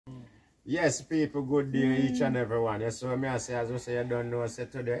Yes, people, good day each and every one. Yes, so me I say, as we say, you don't know, say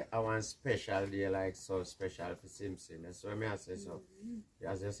today, I want special day, like so special for Sim Sim. Yes, so me I say, so,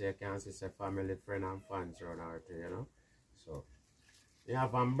 as you say, you can see, say, family, friend, and fans around out here, you know. So, you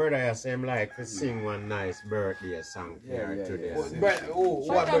have one brother, you say, him like to sing one nice birthday song here today. What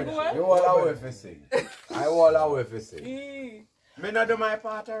birthday? You all away for sing. I all away for sing. Me not do my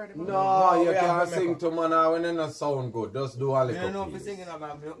part already. No, you can't sing to man when it not sound good. Just do a little. No, singing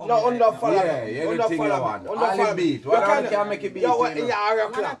about no, under follow. Yeah, anything you want. All beat. What can make it beat? Yeah,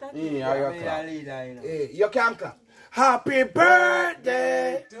 clap. You can clap. Happy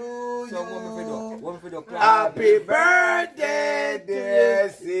birthday to you. Happy birthday, dear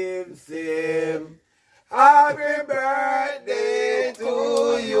Sim Sim. Happy birthday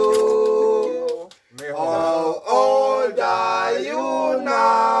to you. How old are you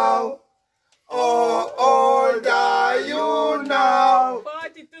now? How old are you now?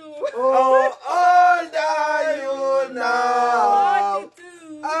 42. How old are you now?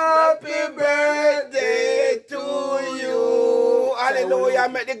 42. Happy birthday to you. Hallelujah.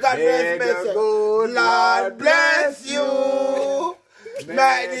 May the God bless you. Lord bless you.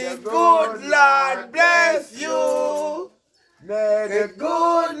 May the good Lord bless you. May the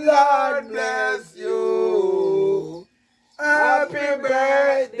good Lord bless you. Happy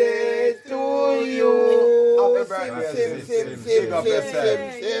birthday to you. Happy birthday, Sim.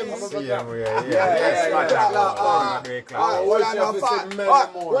 Hold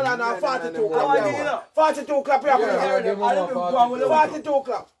on, 42 clap. 42 clap. 42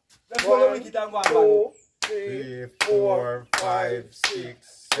 clap. Let's go to the 2, 3, 4, 5,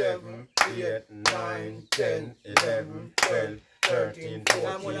 6, 7, 8, 9, 10, 11, 12, 13,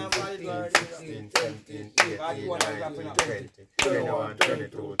 14, 15, 16, 17, 18, 19, 20, 21,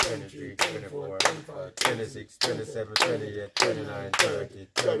 22, 23, 24, 26, 27, 28, 29, 30,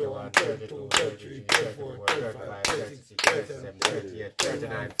 31, 32, 33, 34, 35, 36, 37, 38,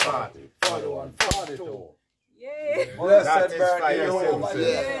 39, 40, 41, 42. Yeah. That is for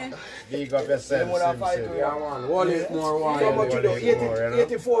yourself. Big up yourself, Sim. One is more one. How much you do?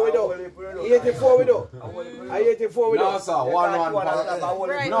 84 we do. 84 we do. 84 we do. No, sir. One.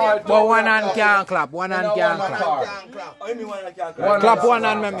 Right. But one hand can't clap. One hand can't clap. Clap one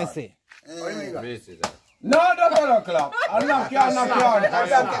hand, let me see. No, don't clap. I'm not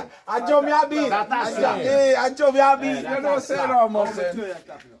clap. I jump your beat. I jump your beat. You don't say no more.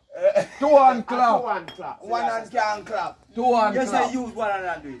 2 hand clap. 1 hand can clap. 2 hand You say clap. use 1 hand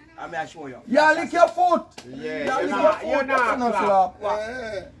and do it. I may show you. Yeah, lick your foot. Yeah, You're not clap.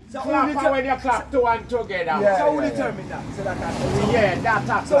 So clap when you clap 2 hands together. Yeah. So who determine that? So that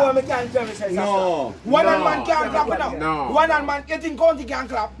that's so when we can determine say No. 1 hand man can't clap now. No. 1 hand man, you think County can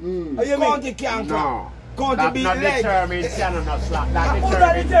clap? County can't clap. No. County That beat not leg. determined channel not slap. That Who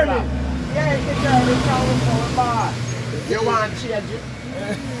that determined determine? slap. Yeah, it determine how bad. You want to change it?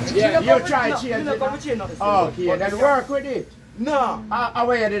 Yeah, you try to change it. Okay, then work with it. No.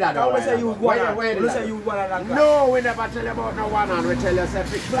 Where you did that? How we say use 1 hand? Where We say use 1 hand and clap. No, we never tell you about no 1 hand. We tell you say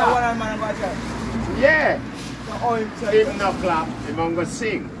pick So 1 clap. hand man go try. Yeah. So how him say? Him no clap. Him go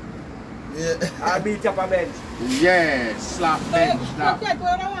sing. I beat up a bench. Yeah, slap bench slap.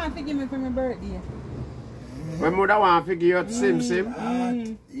 What I want to give me for my birthday? When mother want to give you Sim.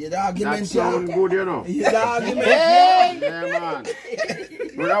 You the That argument sound good, you know. You the argument. Yeah, man.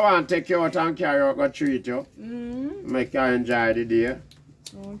 Mother want to take you out and carry out, go treat you. Make you enjoy the day.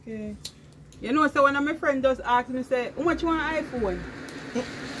 Okay. You know, so one of my friends just asked me, say, how much you want an iPhone?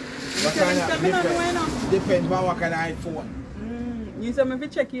 What kind of depends on what kind of iPhone. You said me to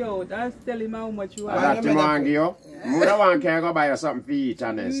check you out. I tell him how much you want. That you want to give you. Mother want to go buy you something for eat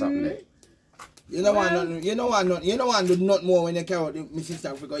and then something there. You don't want nothing. You don't want nothing. You don't want to do nothing more when you carry out my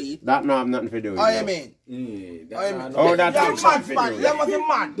sister to go eat. That no have nothing to do with Oh, you. you mean? Oh, that have something to do Man, with you you. must be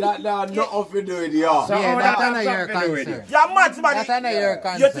mad. That nothing to do with you. So Yeah, oh, that's that not have your something to do with you. concern. You're mad, man. That's not your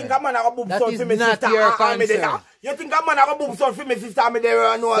concern. You think a man have a boob That son is for my not sister? your and me there? concern. You think a man have a boob son for my sister? And me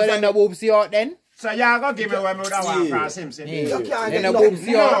there? No, So then the boobs you out then? So you go give me what me would have want from Simpson. Yeah. You can't Then get the nothing. boobs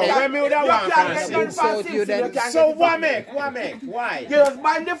you out No, then? when me would have You want can't from get nothing Simpson. from So you Simpson. then- You can't So get what nothing. make? Why? You just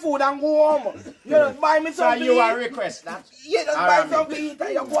buy the food and go home. You just buy me So something you to are eat. request that? You just All buy right. something to eat and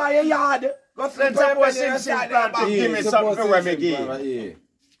you go in your yard. Go Then sleep suppose when you're Simpson inside plan to the give me something for when me give.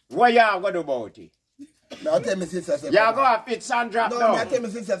 What you have got to do about it? No, tell me sister say You come go on. have fits and drop No, down. me tell me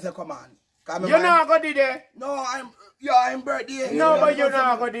sister say come on. Come You on. know go do there? No, I'm birthday. No, but you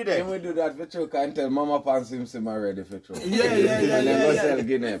know go do Can there. we do that for true? Can tell Mama Pan Sim already for true? Yeah. And then go sell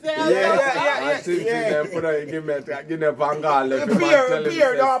Guinea. Yeah. And Sim then put on Guinea Pangal.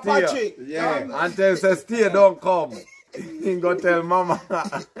 Beer, no, Patrick. Yeah. Until say stay, don't come. He go tell mama.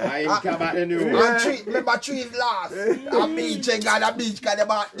 I come back the new. Remember trees last. A beach, they got a beach, got a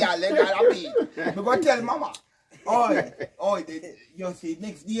girl, they got a beach. We go tell mama. You see,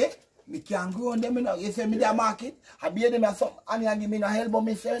 next day, me can't go on them, you know. You say me the market, I be them or something, and you give me no help, but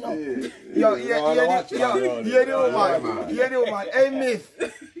me say no. Yo, hear the woman. Hey, miss.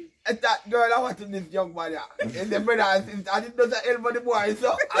 That girl, I want to this young man, and the brother, I didn't know that elbow the boy,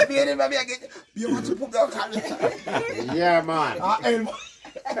 so I be him, you want to put down camera? Yeah, man. Elbow.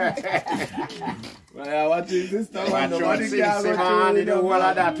 Man, what is this stuff? Nobody can go through the whole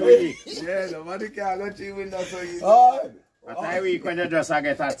of that week. Yeah, nobody can go through with that so easy. But I week when you just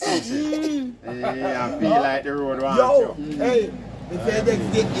get that season. Yeah, I feel like the road wants you. Hey, if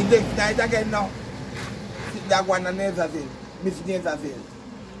you next night again now, that one and Nazarville, Miss Nazarville.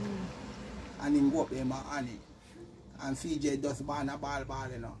 And him go up there, and CJ does ban a ball,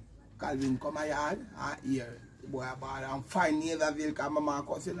 you know. Calvin come a yard, and here, the boy a ball, and find Nazarville come a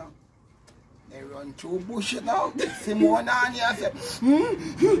Marcus, you know. They run through bush, you know. Simone and here say,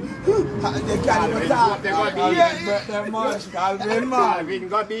 and they can't even talk. Calvin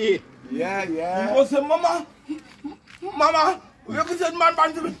got beat. Yeah. He go say, Mama, look at that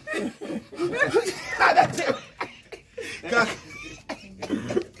man, to me. That's it.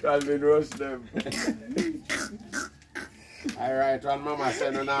 Calvin rush them. Alright, when mama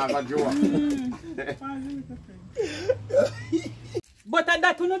said no have a joke. But at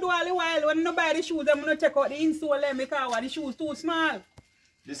that, you don't do all the while. When you buy the shoes, I'm going to check out the insole because the shoes too small.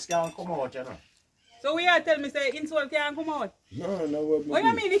 This can't come out, you know. So we are telling me, say, insole can't come out? No. What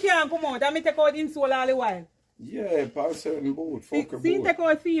you mean it can't come out? I mean take out the insole all the while? Yeah, for a certain boot, fuck a See, boot. take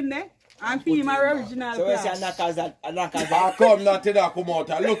out theme there. And theme are original. So it's a knockers. I come not to that come out.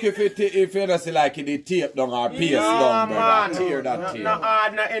 I look if you see like the tape down or pierce down, brother. Tear that tape. No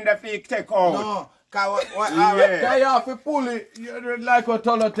hard, no in the feet, take out. No. Yeah, you have to pull it. You like what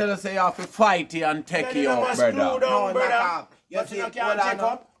Tolo tell us, you have to fight it and take it out, brother. No, brother. You see, you can't check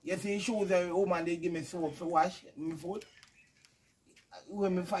up. You see, shoes, a woman, they give me soap to wash my foot.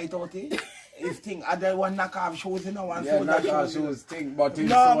 When me fight out it, it's thing. I don't want knock off shoes, you know, one yeah, so knock that off shoes. thing, but it's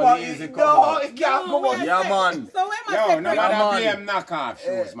No, so but easy come no, out. it can't come out. Yeah, man. So when Yo, must nobody man. blame knockoff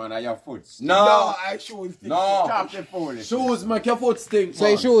shoes, man, on your foot. No, I shoes. no. Stop the foolish. Shoes make your foot stink, So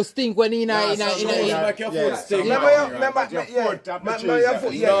your man. shoes stink when you Shoes make your foot stink. Remember your foot, your foot cheesy too, your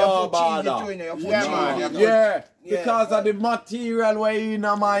foot Yeah, man. Yeah, because of the material where you in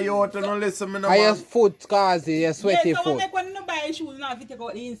my out and listen me no and your man. foot cause it, your sweaty yeah, so foot. when you buy shoes now, if you take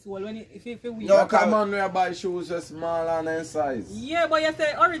out the insole, when if you wear. No, come on, we buy shoes so small and in size. Yeah, but you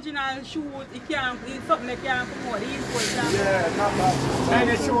say original shoes, it's something that can't come out, the insole can't Yeah, not bad.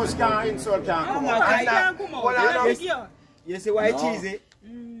 Any shoes can't insult can't come out. come out. It can't come out. You see why No. cheesy?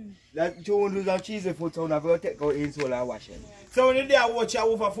 That Jones who's a cheesy foot, so now take out insole and wash it. So when you there watch your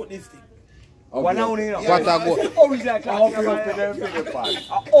overfoot this thing. One only, you know. What a go. Original class. Original class.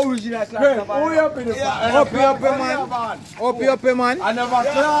 Who you up in the pan? Up you, man. I never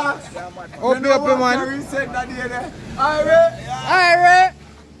class. Up you, man. Kerry said that day there. Alright.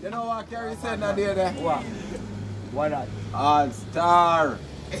 You know what Kerry said that day there? What? Why not? All star.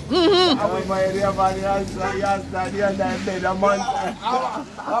 I was my area man, yesterday and then made a month.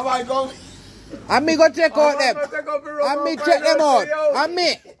 How I go? And me go check out them. And me check them out. And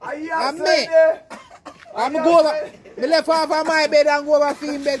me. I'm go over. Me left off of my bed and go over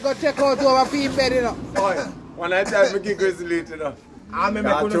Fiend bed. Go check out over Fiend bed, you know. When I tell me give Grizzly later, you know. I'm I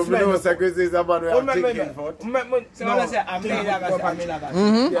told me no say Grizzly is a man we have thinking for. So when I say I'm Me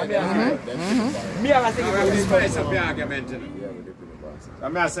I was This spice up your argument, you know. I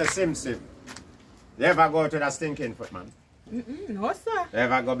mean, I say Simpson. You ever go to that stinking foot, man? No, sir. You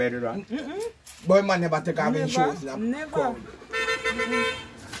ever go bed with that? Boy, man never take off his shoes. Never.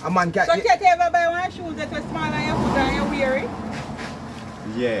 A man can't. So can't you ever buy one shoes that was small on your foot and you wear it?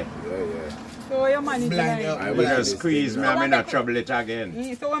 Yeah. So your man is Blind, like... I will just squeeze me and me not trouble it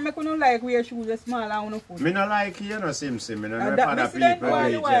again. So what make you like wear shoes that small on your foot? Me not like you know Simpson. Me not know that other me see people them do it, you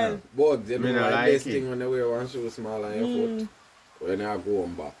all the while. know. But they Me know not like like this it. thing when they wear one shoe small on your foot. When you go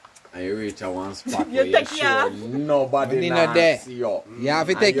home back and you reach at one spot You where you take sure care. nobody When you not not there. see you. You have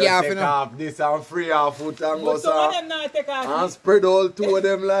to And take you it off, you take know. off this and free our foot and go But some of so them not take off. and spread all two of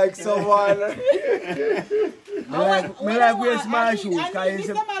them like someone. Me like wear small shoes.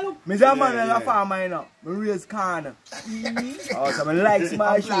 Me say man like a farmer, you know. Me raise corn. Oh, so me like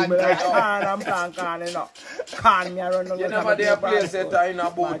small shoes. Me like corn and plant corn, you know. Corn me run down. You never dare place it in a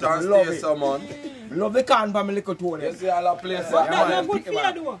boat and stay someone. Me love the corn for me little toe. You see all the places. But that's not good for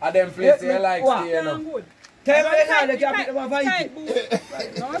you, though. And them places you like What? stay, you know. Good. Tell me now, they can't pick them up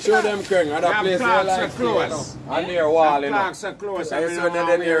and Show them Kring, other place they like close. And near wall, you know. Planks are close. So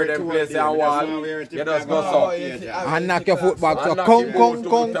they near them place and wall, you just go so. And knock your foot back so kong kong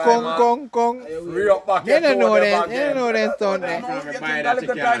kong kong kong kong. Re-up back You don't know them, you don't know them stone there.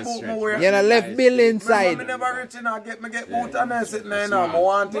 You know left bill inside. I never rich enough, get boot and then sitting there now. I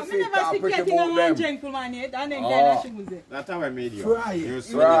want to fit that pretty boot them. Gentleman yet, and then get a shoes. That's how I made you. Fry. You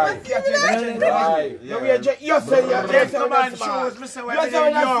Right. You say you're Gentleman shoes, me say when they're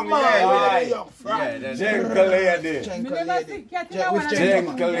young, yeah. Gentle lady. Me never see cat in a one.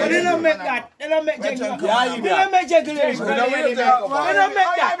 Gentle lady. They don't make that. They don't make gentle. Yeah, They don't make gentle. They don't make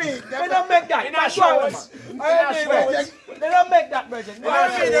that. They don't make that. In a shoes. They don't make that, Bridget. They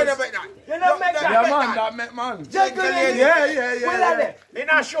don't make that. They don't make that. Yeah, man, that make man. Gentle lady. Yeah. In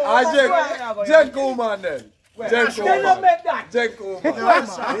a shoes. Gentle man then. Gentle They don't man. make that. Gentle man.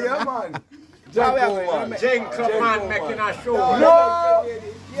 Yeah, man. Gentle man. Gentleman making a shoe. No.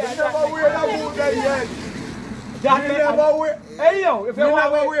 You never wear that boot there yet. You never wear. Hey yo, if you You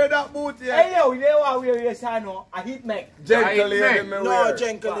want never to wear that boot hey yet. yo, you want to wear your sign on a heat make. Gentle lady, me wear. No,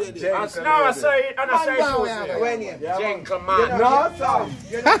 gentle lady. No, I say, and I say shoes. When you Gentleman. No, sir.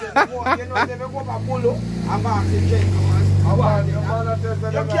 you know, they go for polo, I'm going to gentleman.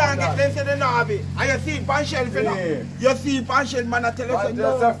 You can't get them to the Navy. And you see pan shelf, you know. You see pan shelf, man, I tell you something.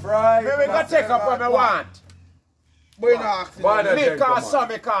 Just a fry. We go take up what we want. Boy, no accident. Bother Because some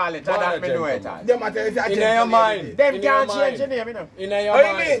we call it, and that me know it. Them a tell you say a In gentle your lady. mind. Them In your can't change the mind. name, you know. In your What do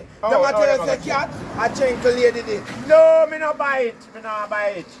you mind. mean? Oh, Them a no, tell no, you say cat, a gentle lady did. No, me not buy it. Me not buy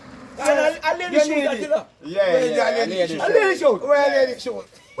it. A lady shoes. Yeah. A lady shoes. Where lady shoes?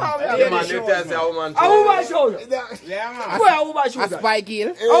 Yeah, man, you tell say a woman. A woman shoes. Yeah, man. Where a woman A shoes? spike heel.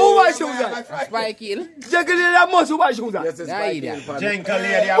 A woman shoes. A spike heel. Gentle lady a must woman shoes. Yes, it's Yeah, like idiot. it, man. Gentle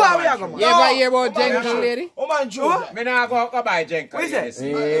lady. Where we are going? You ever hear about gentle lady? Woman shoes. Me not go buy Gentle What is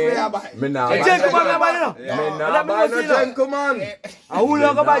lady. it? Me nah buy Gentleman, I buy it Me now. nah buy no gentleman. A who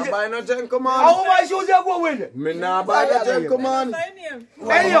look Nah about buy no a gentleman. woman shoes you go with. Me nah buy no gentleman.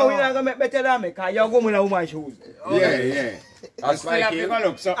 Hey yo, you're not gonna make better than me, cause you're going with a woman shoes. Yeah. A Still spike have to heel. go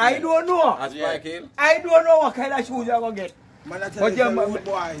look something. I don't know. A spike heel. I don't know what kind of shoes you're gonna get. Man, I tell But you, you're say, my rude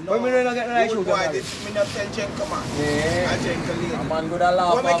boy, no. but me don't get no Rude shoes. boy, this me not tell gentleman. Yeah. A gentle lady. A man good a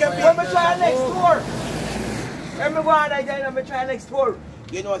laugh What make off you of feel? When me try next door. When me go on, I tell you, me try next door.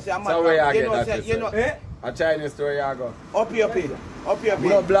 You know, say, a man, So where you you get know, that say, to you know, Eh? A Chinese store you go. up your pay, up your pay.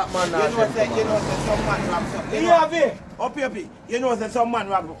 No black man You not know, say, gentleman. some man rob some. You Yeah, know, V. up your pay. You know, say, some man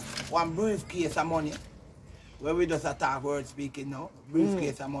rob one briefcase of money. Where we just attack word speaking now.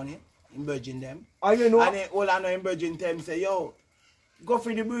 Briefcase of money. In Virgin them. And you know, And then all I know in Virgin them say, yo, go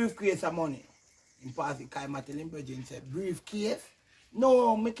for the briefcase of money. In pass the Kaima tell him Virgin say, briefcase?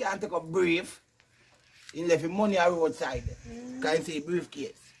 No, me can't take a brief. He left him money on roadside. Can you say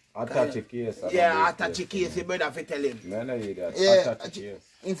briefcase? Attach a case. Yeah, attach a case, you better fi tell him. Man, I hear that. Yeah, Attach a case.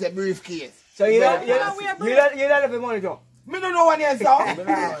 he say briefcase. so you don't have the money, Joe. Me don't know what he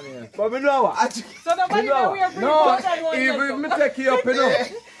say. But me know what. So nobody No. know we are No, even if me take you up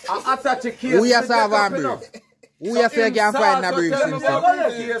enough, I attach a case. Who you me say have take a up brief? enough. Who you say you can find a brief, Simpson?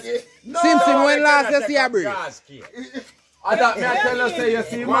 No. Simpson, when last you see a brief? I thought me I tell you say you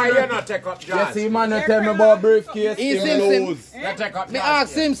see Why you man. not take up You jazz? see man you tell me about briefcase. He him Simpson. lose. You take up Me jazz.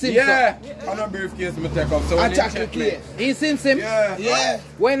 ask him, Simpson. Yeah, on a briefcase me take up. So when Attach he the check me. case. He Simpson. Yeah. Yeah.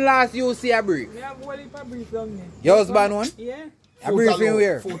 When last you see a brief? We have one heap of brief down there. Your husband one? Yeah. A brief in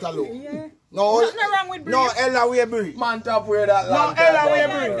where? Foot alone. Yeah. No, Nothing wrong with brief. no, Ella we brief. Man top wear that No, long Ella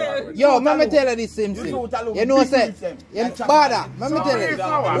time. we brief. Yo, let me tell you this, Simpson. You know, say, bother. Let me tell you.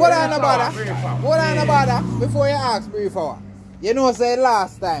 What on the bother? What on the bother? Before you ask brief hour. You know, say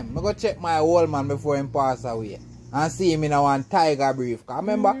last time, I go check my old man before him pass away. And see him in a one tiger brief. Cause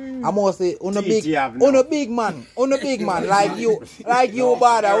remember, I must say, on a big man, like you,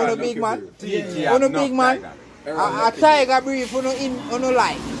 bother, on a big man, on a big man, a tiger brief, on a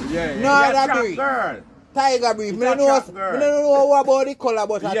life. No other brief. Tiger brief. I don't know what about the color,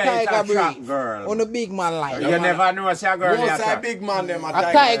 but a tiger brief. On a big man like. You never know say a girl Most is a big man them a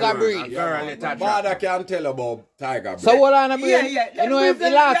tiger breed. girl is a Father can tell about tiger breed. So what on a brief? Yeah. You know, if the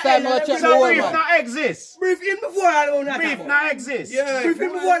last time I checked the So old brief man. not exist. Brief in before I don't know Brief that. not exist. Yeah. Brief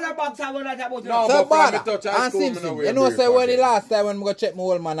in before that box I don't know that about. No, So but from bother. me touch high And school, me no Simpson, wear you know, brief say when the again. last time when I go check my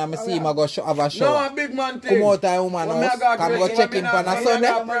old man and I see him, I go have a No, shower. a big man thing. Come out and woman When me house. a go Come go graduate, check when him me for a a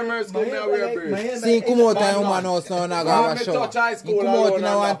Sunday. primary school, me a wear brief. See him come out and woman house now and I go have Man, a me shower. touch high He school come out alone in a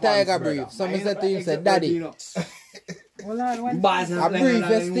and one have tiger pants, brief. brother. So I said to him, say, Daddy, Hold on, one Boss a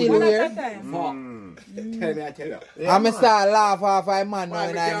brief is still one at a wear. time. And I start laugh off a man now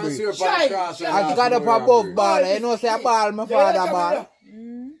in a brief. I got up above ball. You know say a ball my father ball.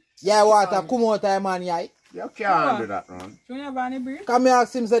 Yeah, water come out of man yeah. You can't do that, man. Come here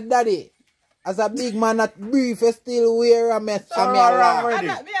ask him say daddy. As a big man that brief is still wear a mess and me a laugh. What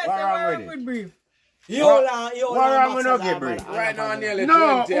wrong with it? What wrong with no get brief? Right now, nearly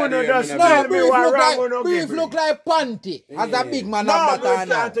No, 20 Uno years just in a tell bit. me what wrong with no Brief get look brief. like panty. As a big man No, of that we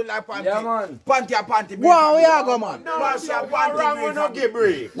now. can't like panty. Yeah, man. Panty a panty. Go on, we are go man. No, what wrong with no get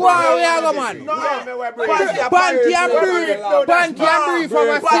brief? Go on, we are go man. No, me we brief. Panty and brief. Panty and brief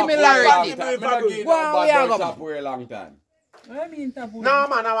have a similarity. Go on, we are go man. Wear a long time. What do you mean top? No,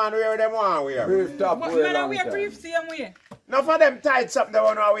 man, I want to wear them one wear. Brief top But wear a man, I long wear time. brief same way. No, for them tights up, they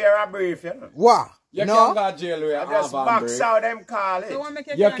want to wear a brief, you know. What? You No? can't go to jail with I a just half box brief. out them call So what it.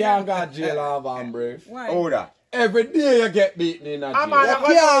 make You can't go to jail half and brief. Why? Who that? Every day you get beaten in a I'm jail. not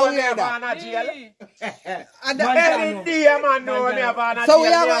going to wear that in a jail. Every day, man, know when me have a jail. So we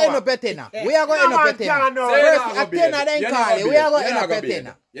are going to end up at tenor. We are going to end up at tenor. No, First, a tenor then call it. We are going to end up at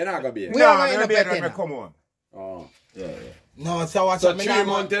tenor. You're not going to be We it. are going to end up be at when me tenor. come home. Oh. No, so what's So up? 3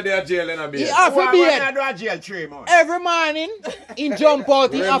 months to the jail in a He bed. have Why to when be I do a jail 3 months? every morning. He jump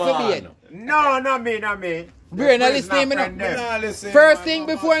out. He have to be it. No, not me, not me. Brain, The listen to me prisoner now. friend them. First thing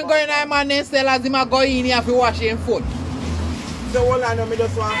before he go in a man then tell as him a go in, he have to wash him foot. So hold on, me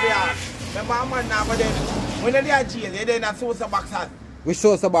just want to ask. Remember a man now, but then when they are jail, they then a source of boxers. We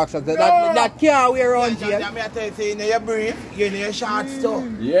show some boxers. That can't wear around Yeah, jail. me I tell you, say, you know your brief, you know your shorts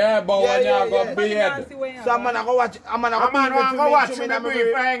too. Yeah, but when Yeah, you go bed. So I'm gonna go watch. I'm gonna A man want to watch me in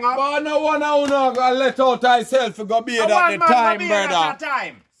brief hang up. But no one who not gonna let out himself to go bed A at one the man time, go be at brother. a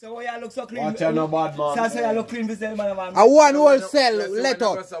time. So why you look so clean? Watch you no bad man. So I say I look clean for sale, man. A one whole cell let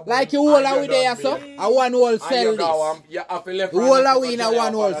out. Like you hold away there, so. A one whole And cell you go, this. you have to left You hold hand away in a to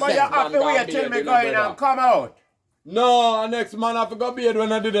one whole the But you cell. have to wait till me go in and come out. No, next man have to go bed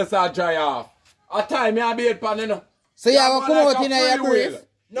when I do the start dry off. A time you bed pan, you know. So you have to come out in your brief.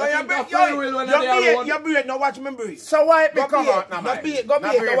 No, You you think breathe, a free will when they are you breathe, no watch me breathe. So why it Go become be out it, now, go man? be it, go be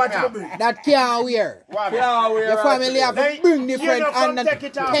it, no watch me breathe. That can't wear. Yeah, we Your are family have to bring You different don't come and take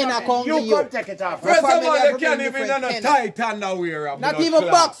it off. tenor come You to you. come take it off. First of family all, have they to can't bring even different on a tenor. tight underwear. Not even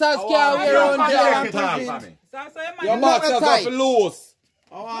boxers can wear You around come jail take and it off, prison. mommy. So Your Not boxers tight. have loose.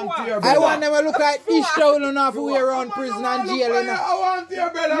 I want them to look like dish towel and have to wear around prison and jail. You know. I want your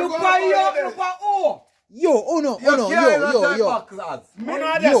brother. Look for you, look for who? Yo, Uno, You yo. Me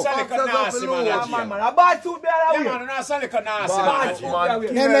no just sell like a nasty man Yeah, at man, jail. a bad suit bear Yeah, away. man, I sell like a nasty man at jail.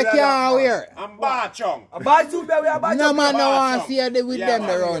 Them they can't wear. I'm bar chung. A bad suit bear away, a bad No suit man no bear want to see them with Yeah, them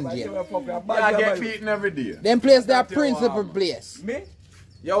man. around jail. I get beaten every day. Them place their principal place. Me?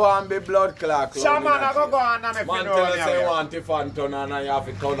 You want be blood clot. Some man I go on and make you Man know tell me. us say you Where want to fan turn on and you have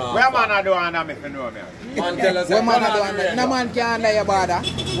to turn on. man I do and make you know me. Man tell us say What man turn a do on the under? No radio. man can under your border.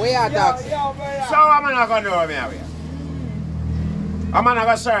 Where you tax? So a man I go know me away. A man I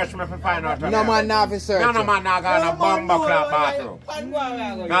go search me for find out. No man not have to search. No man I go in a bomber clap bathroom. No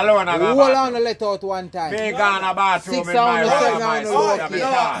alone I go Hold bathroom. on let out one time. Me go in a bathroom 6 in my hours, room 7 and my hours, sister okay. me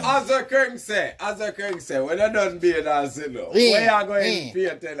No, car. as a king say, when you done beard and say no, Eh, where you going eh, for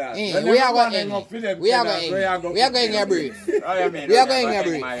your tenants? We are going we are going your brief. Oh, you mean? We are going here,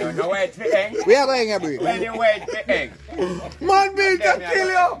 brief. No wait for egg. We are going your brief. When you wait for egg. Man beat to kill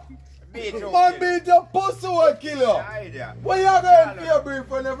you. Beat you. Man beat your pussy will kill you. Idea. Where you going for your brief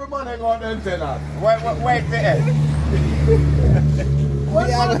when every man hang out them tenants? Wait for egg. When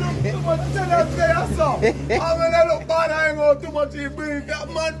We are man going- look too much tenants there, so. And when they look bad hang out too much in brief, that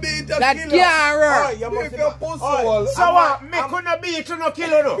man beat to That kill you. can't work. You must If your pussy hole. So what? Me couldn't beat you no kill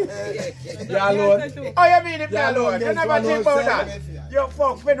you no. You alone. Oh, you mean if you Yeah, alone? alone You gets never one think whole about cell. that. You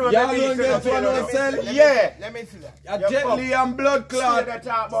fuck me no Yeah, beat you alone no gets kill one you whole no. cell. Yeah. Let me see that. A Jet Li and blood clot.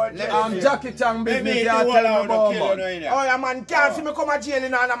 And Jackie Chan Me business, beat you you tell all me out no about kill you no man. in Oh, here. yeah, man, can't see me come to jail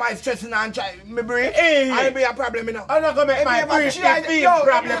and all my stressing and try me breathe. Eh. I'll be a problem, you know. I'm not gonna make my If you ever brief try- be yo,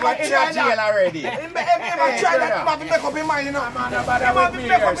 problem, if you but ever in try a jail that- already. If you ever try that, you have to make up your mind, you know. Man, You have to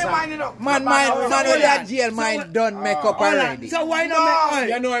make up your mind, you know. Man only a jail mind done make up already. So why not make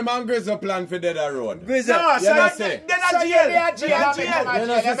You know him and Grizzle plan for dead road. No, You so know you say. Then so a you jail. be a jail. Then a I jail. make my You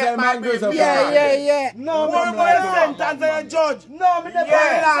know jail, she I say make my man brief. goes up. Yeah. No, What me about never the sentence a judge. No, me never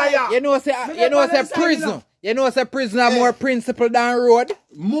liar. You know say prison. You know say prison are more principle than road.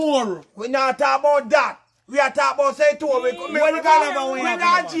 More. We not talk about that. We are talking about say two. We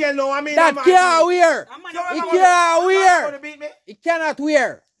not jail now. I mean, That can't wear. So He you can't wear. wanna beat me? He cannot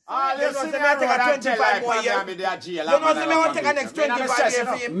wear. You know, say me take a 25 more years. You know, say me want to take a next 25 years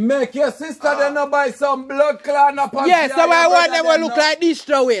for him. Make your sister then no buy some blood clot up on. Yes, so I want them to look like this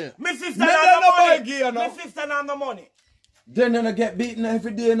to will. My sister not no money. My sister not no money. Then you get beaten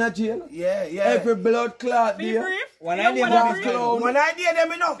every day in a jail. Yeah. Every blood clot there. When I did them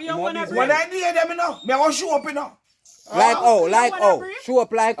enough. When I did them enough. Me I go show up enough. Like show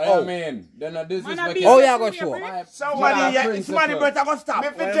up like I mean, then this is what oh yeah, go show up. Somebody better go stop.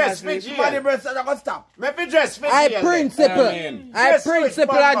 Somebody better go stop. I principle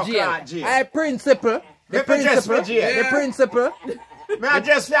a jail. I principle. The principle. Me I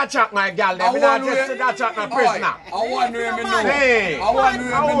just fear chat my gal there. Me I just fear chat my prisoner. I want to know. Hey, I want to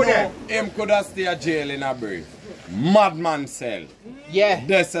know him could have stay a jail in a brief. Madman cell. Yeah.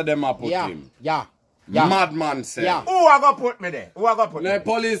 That's how them a put him. Yeah. Madman cell. Yeah. Who I go put me there? Who I go put me? The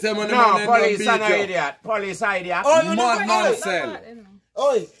police them on the No, man police are no idiot. Police are idiot. Madman cell.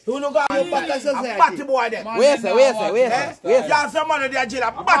 Oi, who no got a batty boy there? Where say? You have some money there, jail.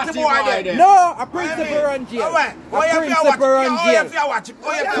 A batty boy there. No, a principal run jail.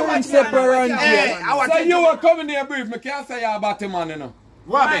 Principal run jail. So you were coming there brief. Me can't say you're a batty man, you know.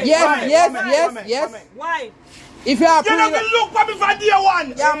 Yes. Why? If you are you don't look for me for day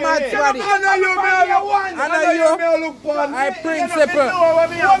one. Yeah, mad I know you look for I principal.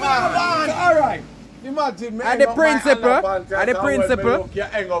 Alright. Imagine me. And the principal. You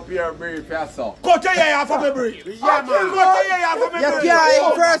hang up your brief yourself. Go to your for me brief. Yeah, man. Go to your for me brief.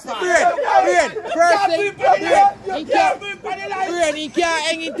 You can't first he can't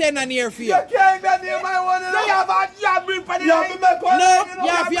hang in 10 and year for you. You can't get near my one. You have brief for the line. No, you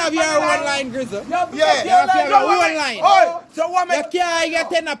have your one line, Grizzle. Yeah. You have your one line. Oh, so what me? You can't get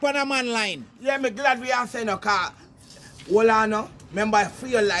 10 up on a man line. Yeah, me glad we are saying no car. Hold on, no. Remember,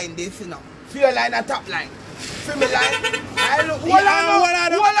 free line this, you know. Free line and top line. Free me line. I look. Hold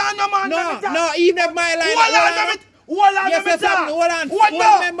on, no, man. No, even if my line. Hold on, yes, hold on.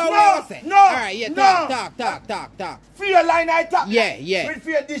 Remember what you say. No. All right, yeah, talk. Free line I top. Yeah. We'll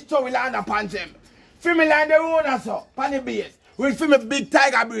free this story line upon them. Free me line the owner, so. Pan the base. We'll free me big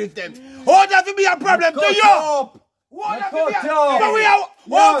tiger brief them. How does it be a problem to you? What does it be a problem?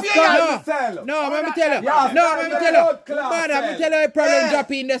 No, let me tell you a problem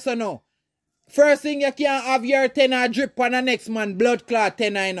drop in this or no. First thing you can't have your 10 drip on the next man, blood clot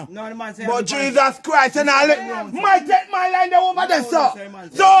 10 I know. No, the man say but Jesus Christ and all might take my line there over there, sir.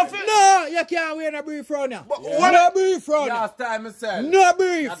 So no, you can't wear no brief round now. No brief round. Last time I said. No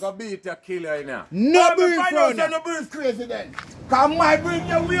brief. I go beat your killer in now. No brief round. No brief crazy then. Cause my brief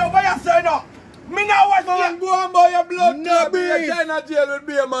you way over here, sir, no. Me now watch man, go and buy your blood. No brief. You can't jail with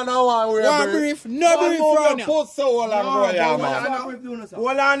be a man and one brief. No brief round now. Put so all and go here, man.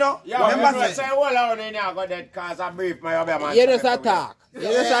 Hold on, no. Remember say hold on in here go dead cause I brief my other man. You just attack.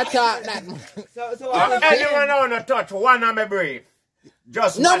 That. So anyone wanna touch one of my brief?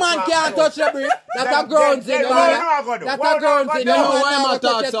 Just no man can't touch the brief. That's a ground thing. That's a ground thing. You know why I'm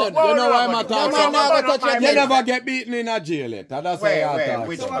talking so? You know why I'm talking so? You never get beaten in a jail yet. That's why I'm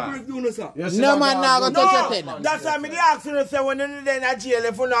talking. No man now go touch your 10. That's why me ask you say when you in a jail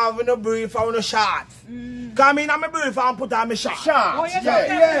if you don't have no brief or no shots. Come in on my brief and put on my shot.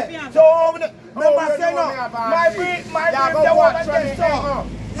 Yeah. So remember say no. My brief they over there so.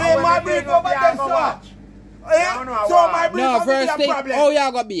 Yeah, my brief over there so. So my brief no, first thing, oh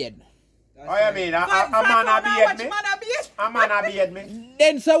y'all got beard. Oh you mean, a man a beard me? A man a beard me?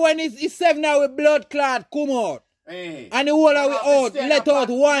 Then so when it's 7 now with blood clot come out. And the whole of it out, let out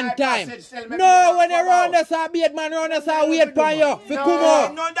one time. No, when you run us a beard man, run us a wait for you, fi come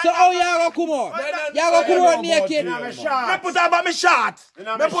out. So how y'all go come out? Y'all go come out naked. Me put on my shot.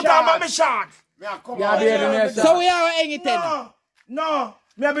 Me put on my shot. So we are hang it then. No,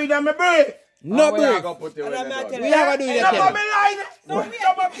 me be them me brief. No brief. We are gonna do it then.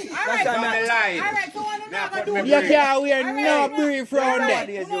 You can't wear no brief round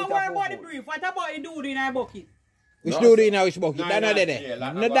there. Don't worry about the brief. What about the dude in our bucket? Which dude in which bucket? That not there.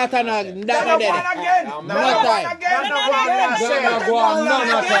 No that not there.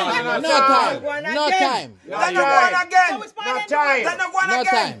 No time.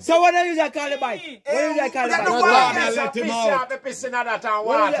 So what do you call the bike? What do you call the bike? Let him out.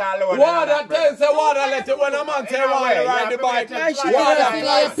 Water tells the water let it when a man say water ride the bike.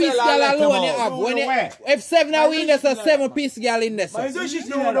 Water piece girl alone you have. When if 7 are in there's a 7 piece girl in there.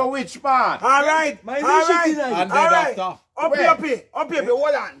 You know which part? Alright. Up here,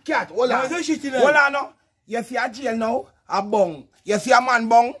 hold on, cat, hold on. Hold on now. You see a jail now, a bong. You see a man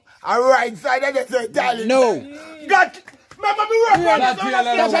bong, a right side of the darling. No. God, Remember me work on this on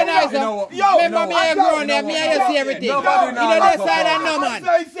the station. Yo, remember me I grown there, me and you see everything. You know this side and no man.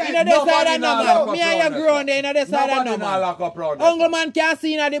 You know this side and no man. Me and you grown there, you know this side and no man. Uncle man can't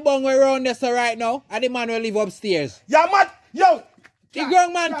see in the bung we round there so right now. And the man will live upstairs. Yeah, man. Yo. The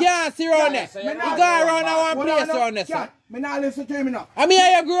grown man can't see round there. He go around and one place round there, sir. Me not listen to him now. I mean,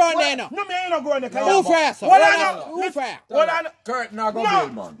 you grown there now. No, me ain't not growing there. Who fire, sir? Who fire? Hold on. Kurt not go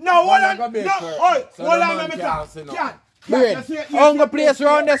build, man. No, hold on. No, hold on, let me talk. Brain. Uncle place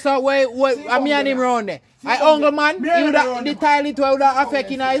round there, so where me and him round there. I uncle man, the tile it will affect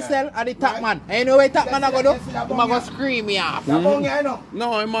himself and the top man. And you know what top man I go do? He go scream me off. No,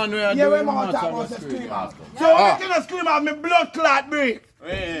 man, we are doing much scream off. So I can scream out my blood clot breathe.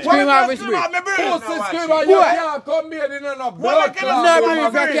 Scream out his breath. Scream out, you can't come here in a blood clot.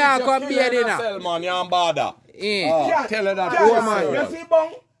 No breathe, you can't come here in a. Man, you don't bother. Tell her that. You see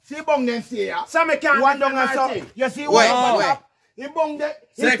bong? See bong then see ya. So me can't one down and so. You see what? He bong there.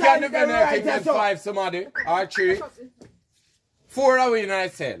 Second if you get 5 somebody or 3. 4 away in I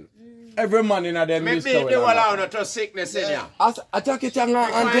sell. Every man in them me beat the whole out to sickness in ya. I take it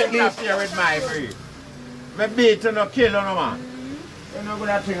and take me here with my breed. Me beat to no kill no man. You know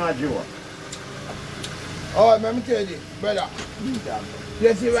good thing I do. Oh, let me tell you, brother.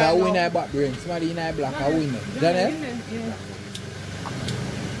 You see right now. So win I back brain. Somebody in I black I win it. Done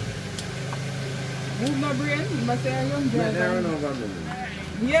Move my brain, you must say a young driver.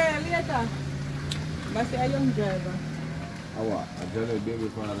 Yeah, later. Must say a young driver. Oh, what? I just a baby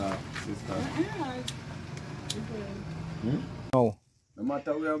father, sister. No. No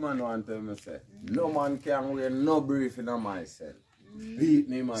matter where man want to me say, no man can wear no briefing on myself. Beat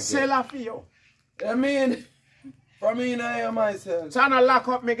me, man. Sell a for you. I mean, for me, I am myself. So I lock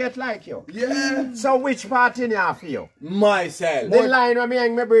up me get like you. Yeah. So which part in here for you? Myself. The line where me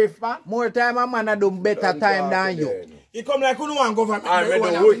hang me brief back? More time a man a do better time than you. He come like you don't want government.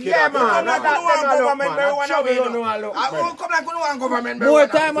 Yeah, man. Come like you don't want government. Come like you don't want government. More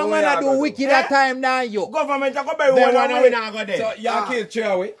time a man a do wickeder time than you. Government a go bury one away. So you kill 3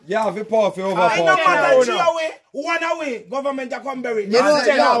 away. You have a power for over 4. No matter 3 away, 1 away. Government a come bury. You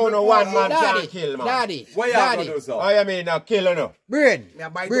know, one man can't kill, man. Daddy, what you have to do, sir? Oh, you mean now kill or no? Brain.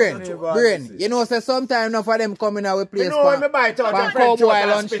 You know, say sometimes enough of them coming out with place for cowboy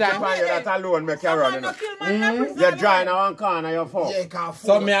lunchtime. That alone make you run. You're drying on one corner, you're full.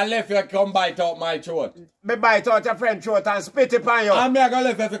 So me I left you come bite out my throat. Me bite out your friend throat and spit it on you. And me I go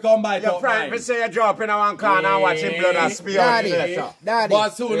left you come bite out mine. Your friend say you drop in one corner and watch him blood and spew out. Daddy. But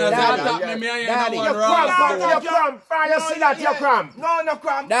as soon as I attack me, I ain't no one wrong. You see that you cramp. No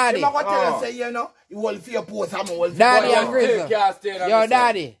cramp. Daddy. You know what say, you know? You will feel post, I'm all Daddy and prison. Yo,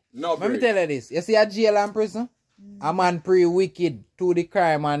 daddy. No, let me tell you this. You see a jail and prison? A man pre-wicked to the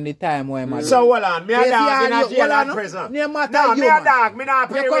crime and the time where man. So hold on, me a dog in a jail and prison. No, me a dog, me not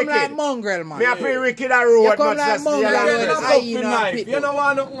pre-wicked. You come like mongrel, man. Me a pre-wicked a road. You come like mongrel. You know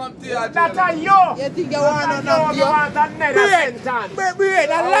what I'm up to you. That are you. You think you want nothing? You want another sentence. Bread,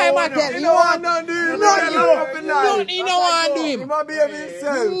 that lie, man, tell you. Want nothing. Nothing you don't want to do him. He might be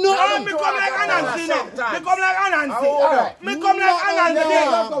himself. Nothing. Me come like Anansi now. Me come like Anansi. Me come like Anansi.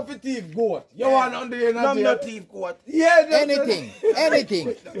 Lock up the thief goat. You want on the I'm no thief court. Yeah, anything.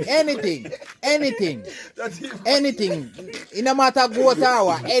 In a matter goat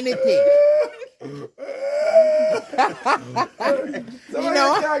hour, anything. You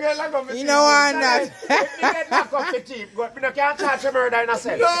know what that? Me get lock up the thief goat. Me no can't charge a murder in a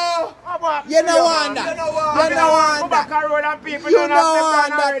cell. No. You know what that? You know what that? Come back a road and people You don't know have what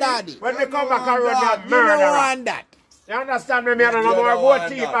that, daddy? When we come back a road, they You murder. know what that? You understand me? Me and no more goat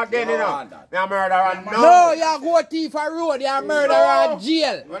thief again, you know. Me a murderer. No, you go thief a road, you a murderer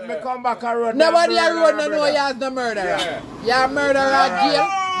jail. When we come back a road, Nobody a road no know you as the murderer. You a murderer jail,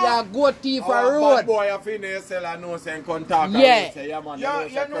 you a go thief a road. Bad boy a finna sell and no say contact. Yeah. Say, yeah, man,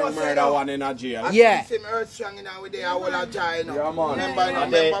 You know, murder one in a jail. Yeah. See me earth strong in our day, I will enjoy, you know. Yeah,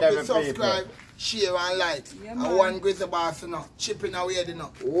 man. Remember to subscribe, share and like. And one grizzly boss, you know, chipping away, you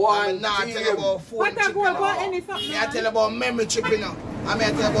know. One I'm not tell about phone What chip, I go about any something? me I tell about memory chip, you know. I mean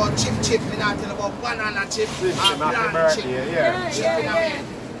I tell about chip, me I tell about banana chip, and plant chip. Yeah.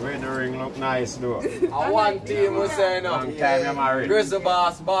 When the ring look nice though. One team was saying no. Long time you married. Grizzly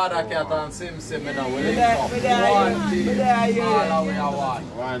Boss, Bada Cat and Sim Sim, you know. We link up. One team. All we are one.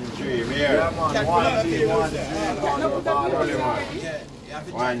 1 dream here. Yeah, man. One team, one dream.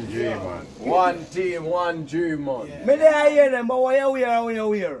 One dream, man. One team, one dream, man. Me there hear them, but what you wear and what you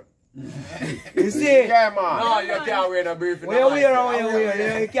wear? You see? Yeah, man. No, you can't wear no briefing. What you wear and what you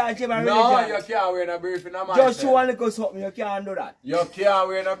wear? You can't change my No, religion. you can't wear no briefing. Just show a little something, you can't do that. You can't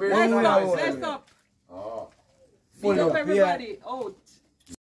wear no briefing. Let's Let's up. Oh. Big up everybody out.